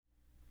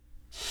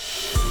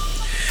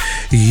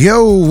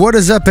Yo, what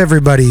is up,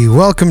 everybody?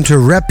 Welcome to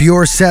Rep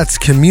Your Sets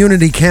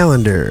Community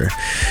Calendar.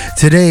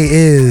 Today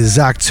is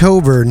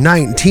October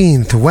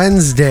 19th,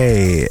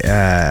 Wednesday.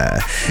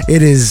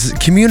 It is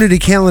Community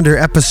Calendar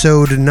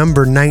episode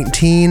number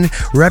 19,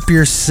 Rep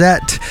Your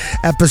Set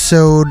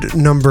episode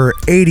number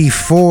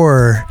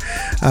 84.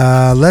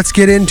 Let's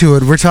get into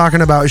it. We're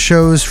talking about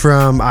shows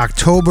from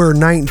October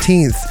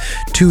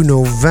 19th to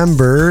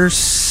November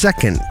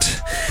 2nd.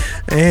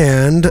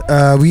 And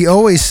we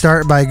always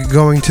start by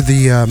going to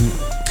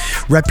the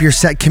Rep Your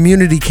Set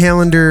Community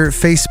Calendar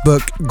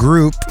Facebook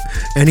group.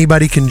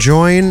 Anybody can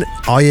join.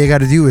 All you got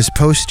to do is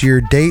post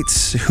your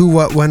dates, who,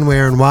 what, when,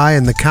 where, and why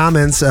in the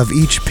comments of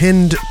each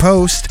pinned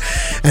post,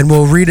 and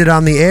we'll read it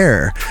on the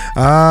air.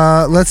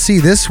 Let's see,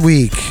 this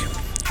week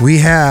we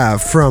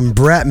have from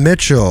Brett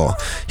Mitchell.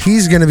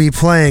 He's going to be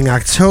playing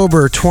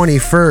October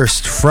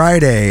 21st,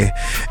 Friday,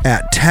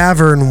 at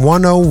Tavern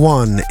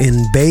 101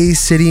 in Bay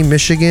City,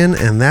 Michigan,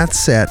 and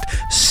that's at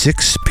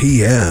 6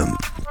 p.m.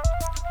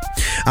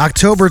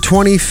 October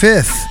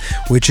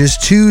 25th, which is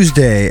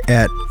Tuesday,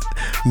 at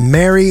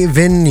Mary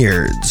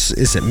Vineyards.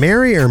 Is it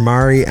Mary or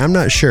Mari? I'm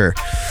not sure.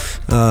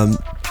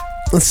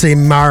 Let's say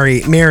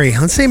Mary.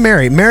 Let's say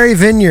Mary. Mary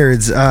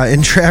Vineyards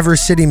in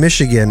Traverse City,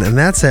 Michigan, and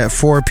that's at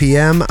 4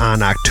 p.m.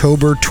 on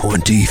October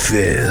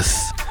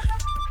 25th.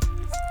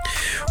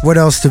 What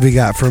else do we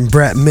got from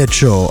Brett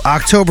Mitchell?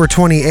 October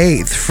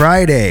 28th,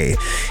 Friday.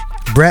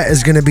 Brett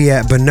is going to be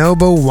at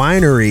Bonobo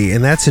Winery,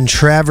 and that's in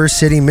Traverse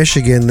City,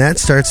 Michigan. That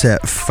starts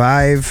at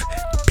 5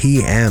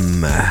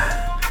 p.m.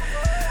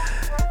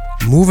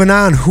 Moving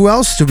on, who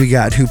else do we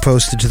got who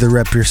posted to the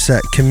Rep Your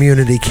Set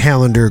Community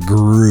Calendar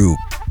group?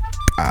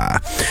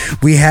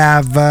 We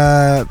have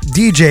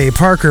DJ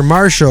Parker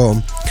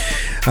Marshall,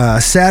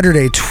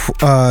 Saturday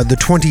the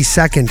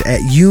 22nd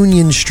at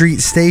Union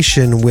Street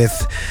Station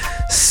with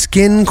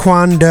Skin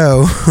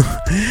Kwando,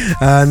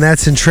 and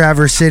that's in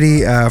Traverse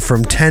City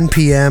from 10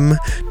 p.m.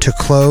 to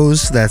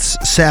close.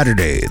 That's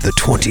Saturday the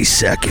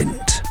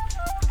 22nd.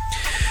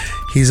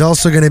 He's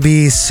also going to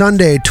be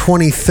Sunday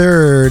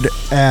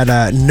 23rd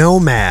at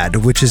Nomad,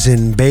 which is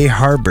in Bay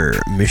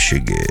Harbor,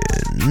 Michigan.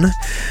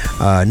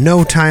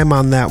 No time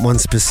on that one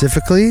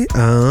specifically.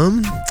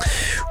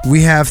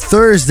 We have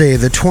Thursday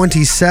the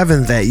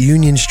 27th at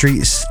Union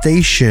Street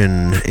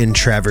Station in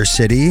Traverse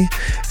City,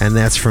 and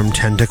that's from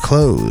 10 to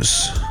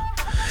close.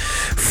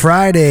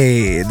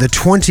 Friday the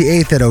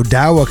 28th at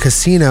Odawa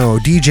Casino,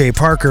 DJ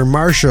Parker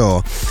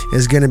Marshall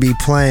is going to be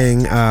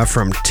playing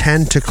from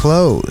 10 to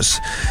close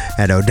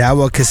at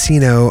Odawa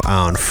Casino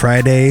on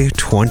Friday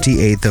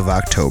 28th of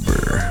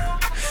October.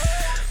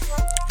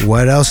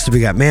 What else do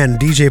we got? Man,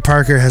 DJ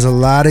Parker has a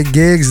lot of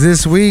gigs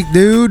this week,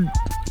 dude.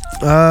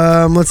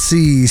 Let's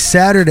see.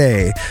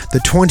 Saturday the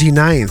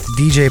 29th,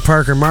 DJ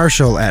Parker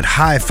Marshall at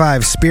High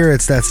Five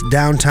Spirits, that's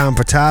downtown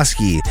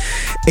Petoskey,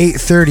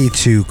 8:30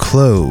 to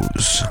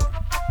close.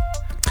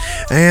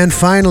 And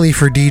finally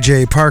for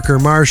DJ Parker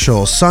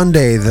Marshall,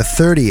 Sunday the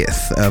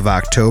 30th of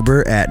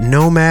October at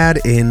Nomad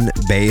in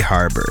Bay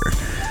Harbor.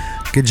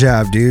 Good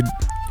job, dude.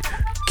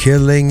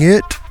 Killing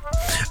it.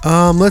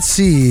 Let's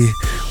see.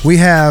 We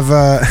have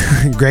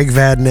Greg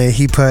Vadney.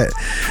 He put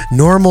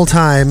normal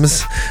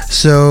times.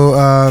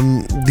 So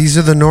these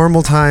are the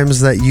normal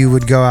times that you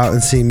would go out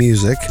and see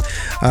music.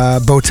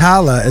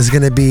 Botala is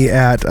going to be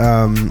at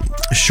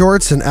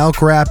Shorts in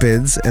Elk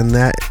Rapids, and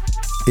that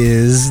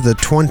is the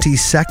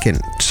 22nd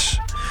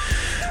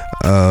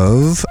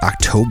of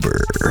October.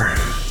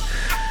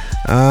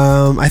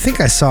 I think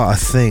I saw a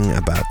thing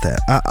about that.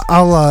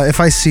 I'll if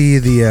I see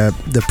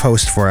the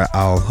post for it,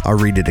 I'll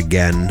read it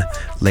again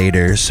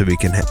later so we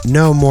can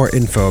know more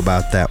info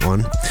about that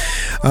one.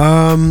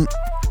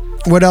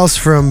 What else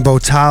from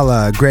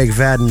Botala, Greg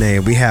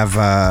Vadney? We have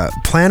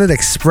Planet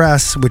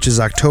Express, which is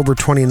October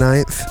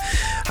 29th.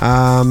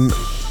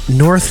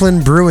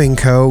 Northland Brewing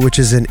Co., which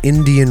is in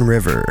Indian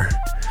River.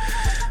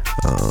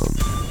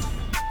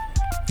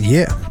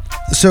 Yeah.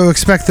 So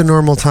expect the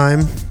normal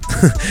time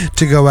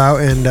to go out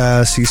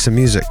and see some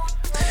music.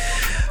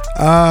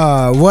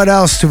 What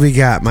else do we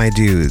got, my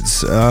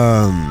dudes?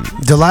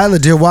 Delilah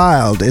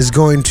DeWild is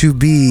going to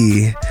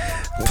be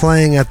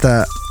playing at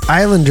the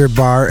Islander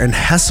Bar in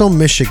Hessel,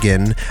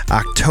 Michigan,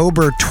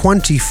 October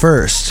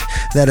 21st.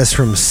 That is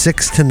from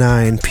 6 to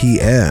 9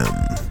 p.m.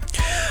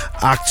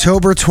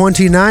 October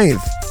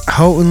 29th,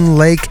 Houghton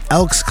Lake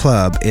Elks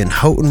Club in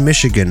Houghton,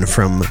 Michigan,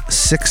 from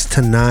 6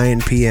 to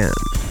 9 p.m.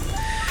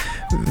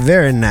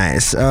 Very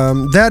nice.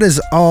 That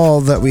is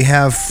all that we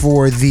have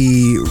for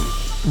the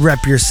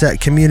Rep Your Set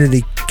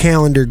Community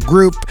Calendar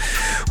group,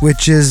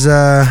 which is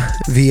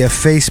via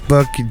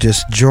Facebook. You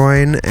just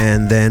join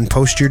and then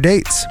post your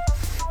dates,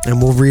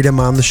 and we'll read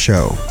them on the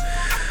show.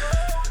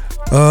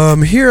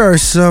 Here are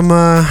some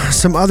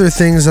other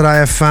things that I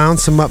have found,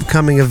 some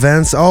upcoming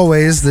events.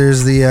 Always,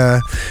 there's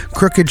the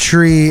Crooked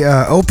Tree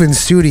Open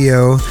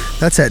Studio.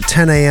 That's at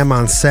 10 a.m.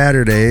 on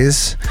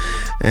Saturdays.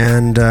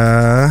 And,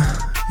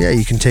 yeah,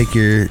 you can take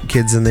your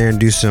kids in there and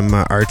do some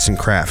arts and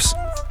crafts.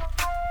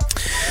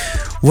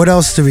 What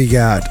else do we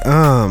got?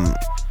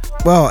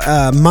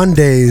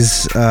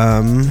 Mondays,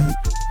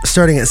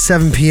 starting at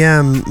 7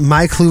 p.m.,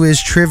 My Clue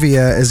Is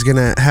Trivia is going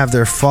to have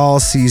their fall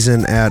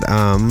season at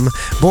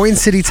Boyne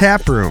City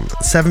Tap Room,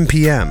 7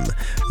 p.m.,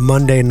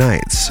 Monday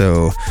night.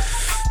 So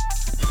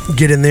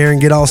get in there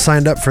and get all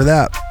signed up for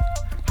that.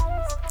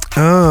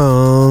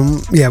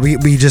 Yeah,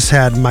 we just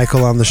had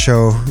Michael on the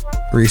show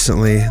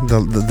recently,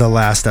 the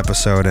last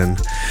episode, and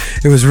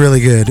it was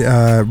really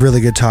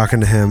good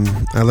talking to him.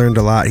 I learned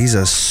a lot. He's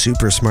a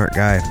super smart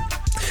guy.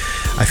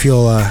 I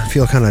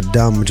feel kind of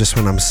dumb just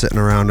when I'm sitting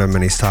around him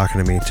and he's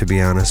talking to me, to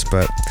be honest.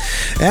 But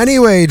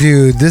anyway,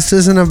 dude, this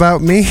isn't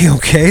about me,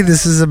 okay?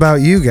 This is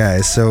about you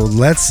guys. So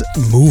let's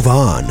move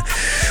on.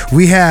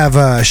 We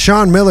have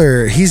Sean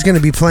Miller. He's going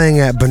to be playing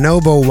at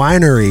Bonobo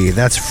Winery.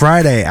 That's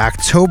Friday,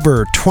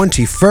 October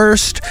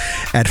 21st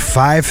at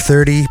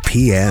 5:30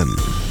 p.m.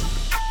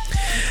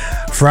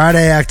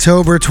 Friday,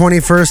 October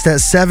 21st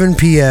at 7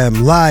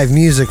 p.m. Live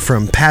music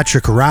from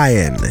Patrick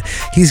Ryan.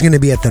 He's going to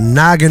be at the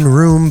Noggin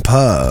Room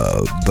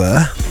Pub.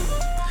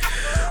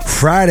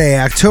 Friday,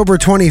 October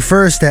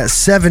 21st at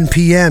 7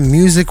 p.m.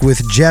 Music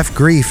with Jeff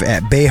Grief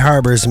at Bay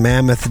Harbor's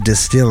Mammoth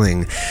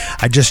Distilling.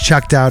 I just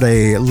checked out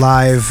a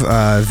live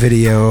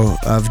video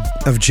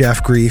of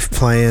Jeff Grief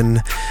playing,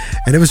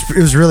 and it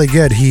was really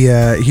good. He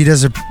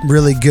does a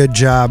really good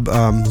job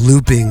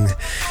looping.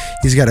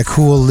 He's got a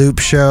cool loop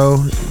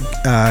show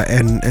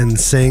and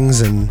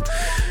sings, and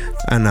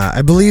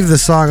I believe the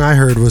song I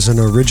heard was an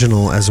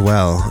original as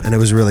well, and it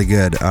was really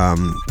good.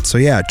 So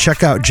yeah,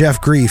 check out Jeff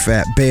Grief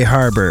at Bay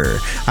Harbor,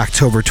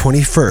 October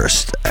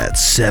 21st at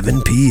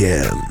 7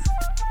 p.m.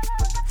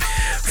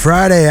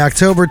 Friday,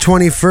 October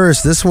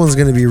 21st, this one's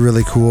going to be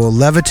really cool.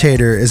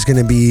 Levitator is going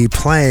to be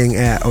playing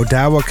at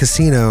Odawa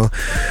Casino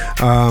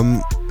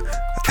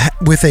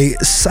with a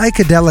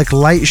psychedelic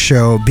light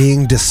show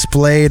being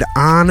displayed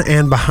on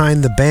and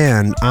behind the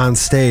band on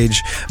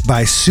stage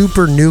by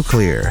Super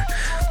Nuclear.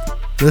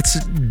 Let's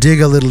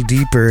dig a little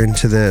deeper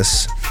into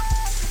this.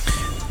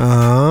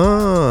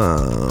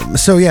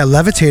 So yeah,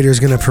 Levitator is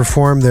going to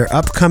perform their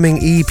upcoming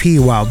EP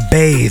while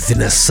bathed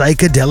in a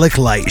psychedelic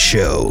light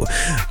show.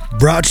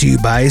 Brought to you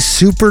by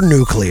Super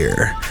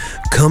Nuclear.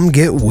 Come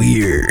get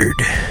weird.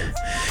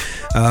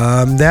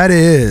 That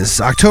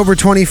is October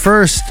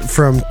 21st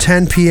from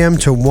 10 p.m.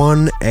 to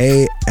 1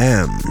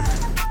 a.m.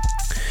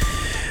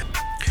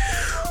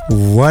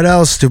 What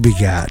else do we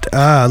got?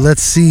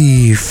 Let's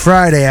see.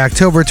 Friday,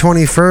 October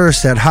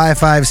 21st at High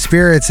Five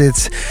Spirits,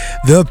 it's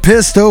the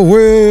Pistol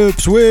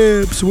Whips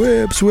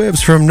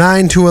from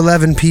 9 to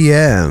 11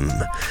 p.m.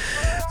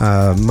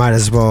 Might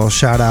as well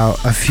shout out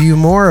a few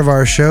more of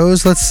our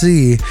shows. Let's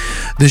see.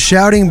 The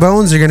Shouting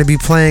Bones are going to be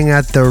playing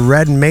at the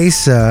Red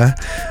Mesa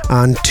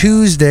on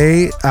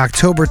Tuesday,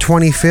 October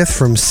 25th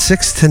from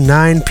 6 to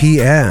 9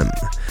 p.m.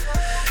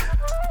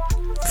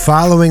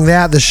 Following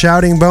that, the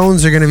Shouting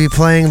Bones are going to be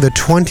playing the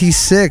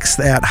 26th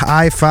at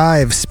High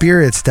Five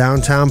Spirits,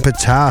 downtown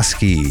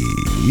Petoskey.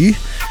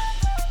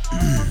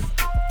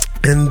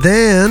 And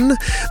then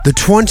the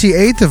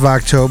 28th of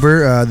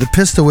October, the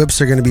Pistol Whips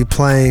are going to be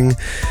playing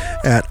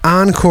at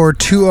Encore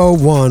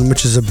 201,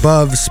 which is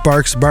above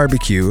Sparks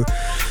Barbecue,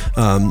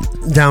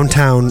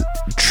 downtown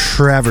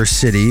Traverse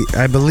City.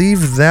 I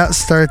believe that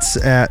starts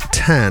at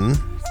 10.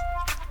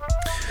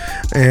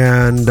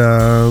 And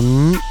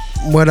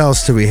what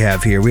else do we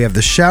have here? We have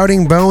the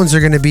Shouting Bones are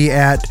going to be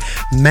at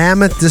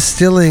Mammoth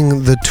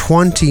Distilling the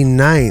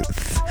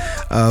 29th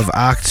of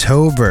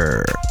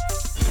October.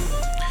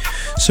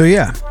 So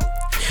yeah.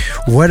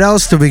 What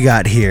else do we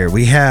got here?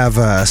 We have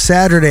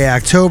Saturday,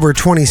 October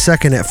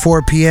 22nd at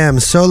 4 p.m.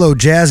 Solo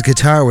jazz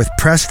guitar with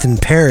Preston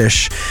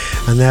Parrish,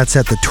 and that's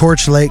at the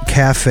Torch Lake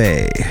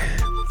Cafe.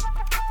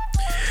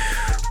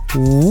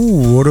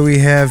 Ooh, what do we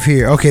have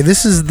here? Okay,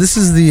 this is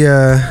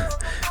the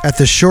at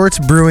the Shorts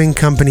Brewing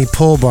Company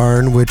Pole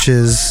Barn, which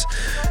is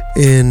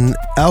in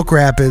Elk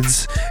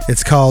Rapids.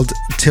 It's called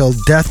Till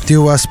Death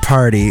Do Us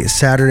Party,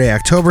 Saturday,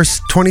 October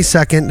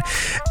 22nd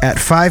at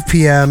 5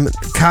 p.m.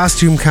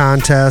 Costume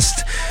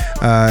contest,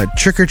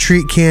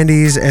 trick-or-treat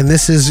candies, and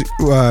this is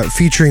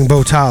featuring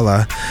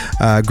Botala,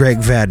 Greg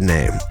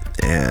Vadney.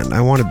 And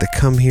I wanted to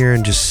come here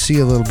and just see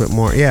a little bit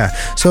more. Yeah,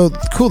 so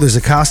cool, there's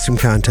a costume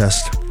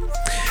contest.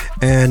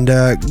 And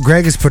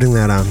Greg is putting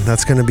that on.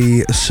 That's going to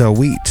be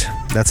sweet.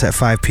 That's at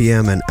 5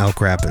 p.m. in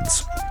Elk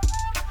Rapids.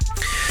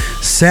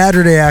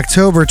 Saturday,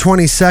 October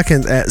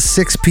 22nd at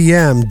 6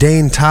 p.m.,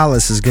 Dane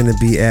Tallis is going to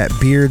be at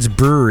Beard's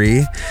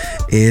Brewery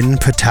in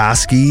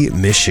Petoskey,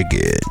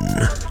 Michigan.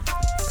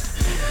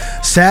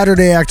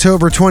 Saturday,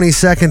 October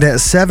 22nd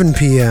at 7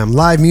 p.m.,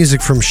 live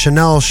music from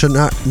Michelle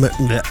Chenard,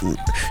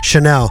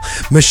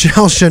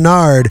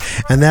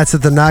 and that's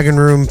at the Noggin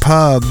Room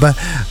Pub,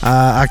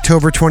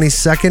 October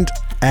 22nd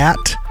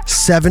at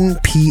 7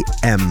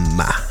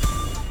 p.m.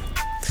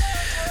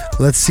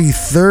 Let's see,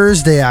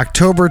 Thursday,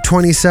 October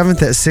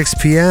 27th at 6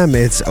 p.m.,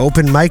 it's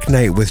open mic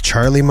night with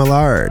Charlie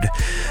Millard.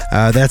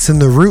 That's in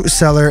the Root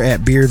Cellar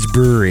at Beard's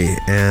Brewery,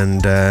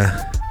 and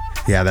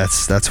yeah,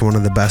 that's one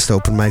of the best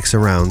open mics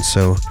around,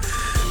 so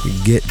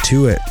get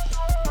to it.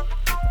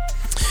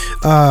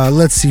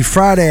 Let's see,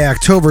 Friday,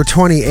 October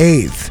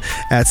 28th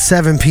at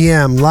 7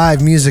 p.m.,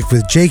 live music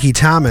with Jakey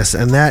Thomas,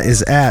 and that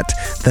is at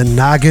the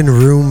Noggin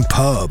Room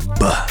Pub.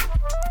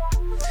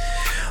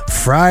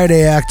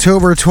 Friday,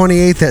 October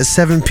 28th at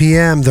 7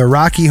 p.m., the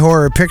Rocky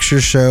Horror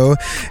Picture Show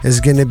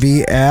is going to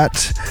be at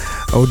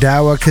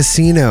Odawa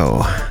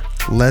Casino.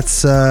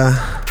 Let's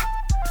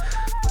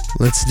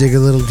dig a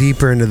little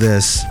deeper into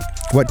this.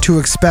 What to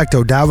expect: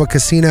 Odawa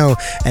Casino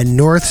and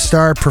North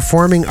Star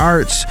Performing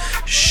Arts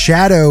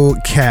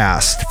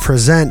Shadowcast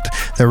present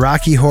the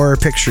Rocky Horror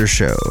Picture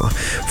Show.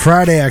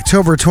 Friday,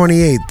 October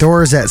 28th,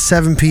 doors at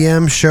 7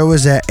 p.m., show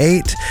is at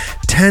 8.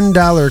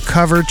 $10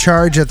 cover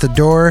charge at the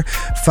door,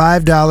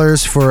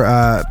 $5 for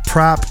a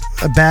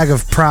bag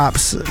of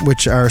props,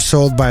 which are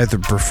sold by the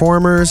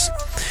performers.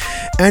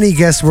 Any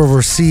guest will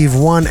receive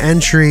one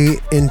entry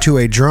into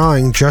a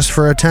drawing just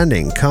for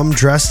attending. Come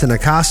dressed in a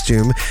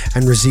costume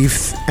and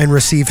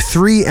receive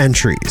 3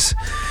 entries.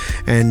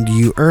 And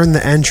you earn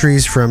the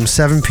entries from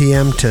 7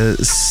 p.m. to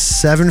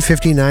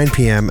 7:59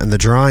 p.m. and the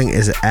drawing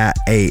is at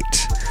 8.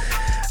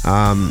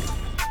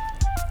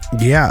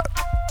 Yeah.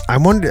 I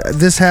wonder,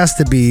 this has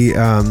to be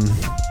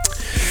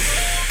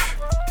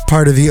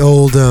part of the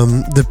old,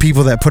 the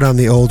people that put on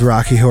the old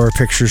Rocky Horror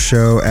Picture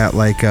Show at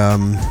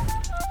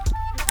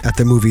at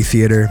the movie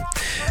theater.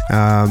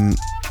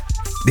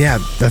 Yeah,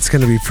 that's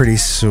going to be pretty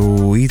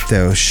sweet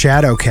though.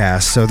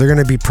 Shadowcast, so they're going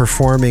to be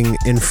performing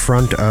in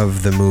front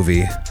of the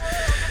movie.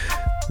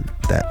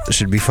 That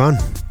should be fun.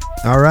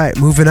 All right,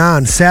 moving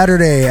on.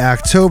 Saturday,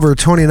 October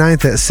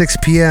 29th at 6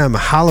 p.m.,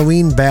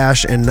 Halloween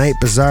Bash and Night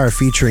Bazaar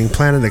featuring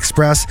Planet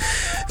Express.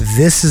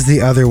 This is the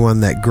other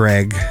one that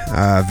Greg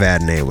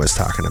Vadney was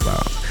talking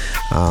about.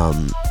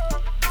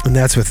 And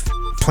that's with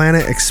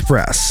Planet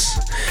Express.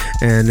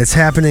 And it's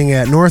happening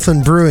at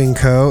Northland Brewing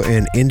Co.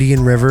 in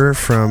Indian River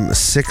from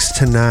 6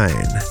 to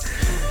 9.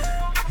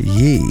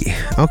 Yee.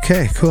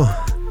 Okay, cool.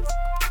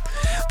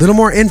 Little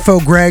more info,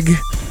 Greg,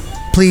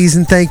 please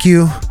and thank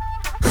you.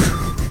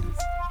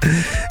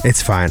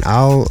 It's fine.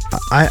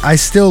 I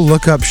still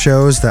look up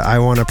shows that I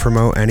want to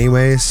promote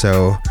anyway,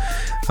 so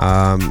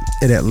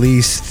it at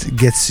least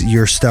gets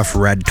your stuff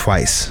read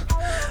twice.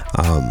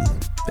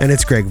 And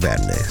it's Greg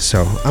Vadney,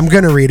 so I'm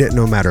gonna read it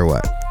no matter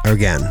what.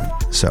 Again,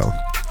 so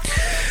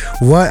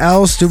what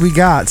else do we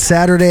got?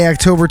 Saturday,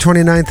 October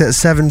 29th at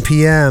 7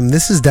 p.m.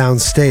 This is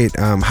downstate.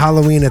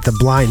 Halloween at the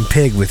Blind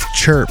Pig with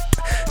Chirp,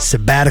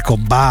 Sabbatical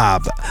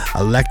Bob,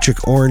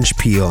 Electric Orange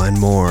Peel, and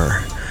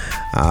more.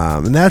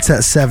 And that's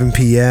at 7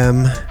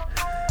 p.m.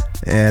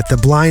 at the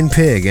Blind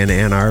Pig in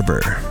Ann Arbor.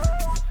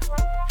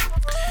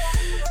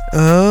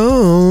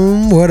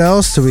 What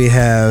else do we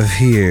have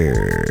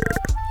here?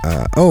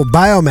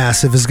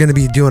 Biomassive is going to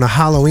be doing a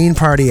Halloween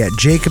party at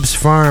Jacob's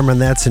Farm, and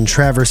that's in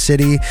Traverse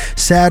City,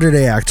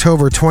 Saturday,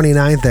 October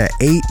 29th at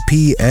 8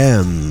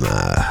 p.m.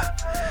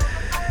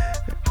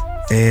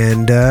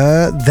 And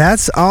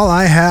that's all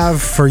I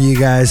have for you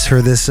guys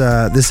for this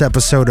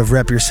episode of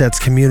Rep Your Sets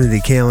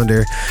Community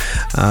Calendar.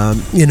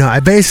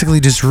 I basically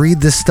just read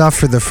this stuff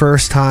for the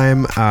first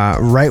time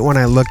right when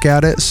I look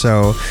at it,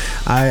 so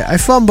I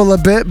fumble a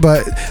bit,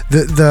 but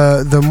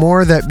the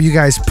more that you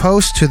guys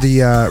post to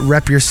the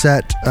Rep Your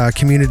Set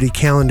Community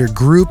Calendar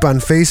group on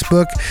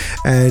Facebook,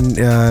 and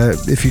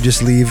if you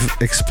just leave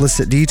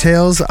explicit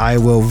details, I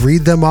will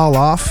read them all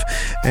off,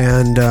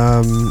 and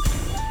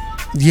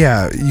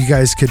yeah, you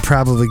guys could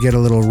probably get a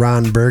little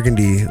Ron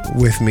Burgundy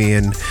with me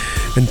and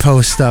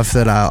post stuff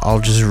that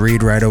I'll just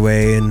read right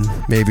away and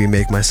maybe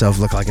make myself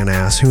look like an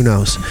ass. Who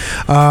knows?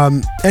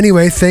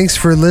 Anyway, thanks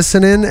for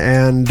listening,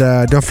 and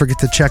don't forget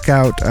to check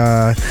out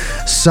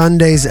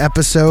Sunday's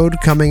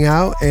episode coming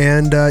out,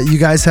 and you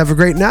guys have a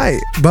great night.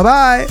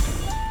 Bye-bye!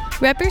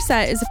 Rep Your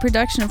Set is a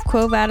production of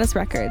Quo Vadis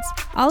Records.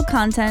 All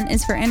content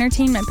is for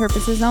entertainment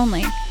purposes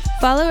only.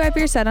 Follow Rep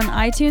Your Set on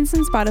iTunes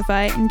and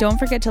Spotify, and don't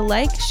forget to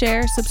like,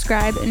 share,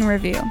 subscribe, and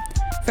review.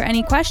 For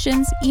any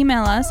questions,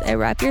 email us at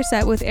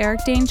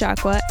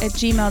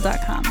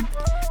rapyoursetwitheric@gmail.com.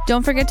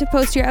 Don't forget to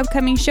post your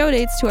upcoming show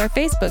dates to our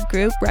Facebook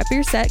group, Rep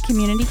Your Set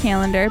Community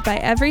Calendar, by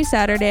every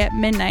Saturday at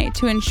midnight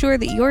to ensure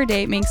that your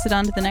date makes it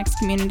onto the next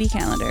community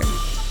calendar.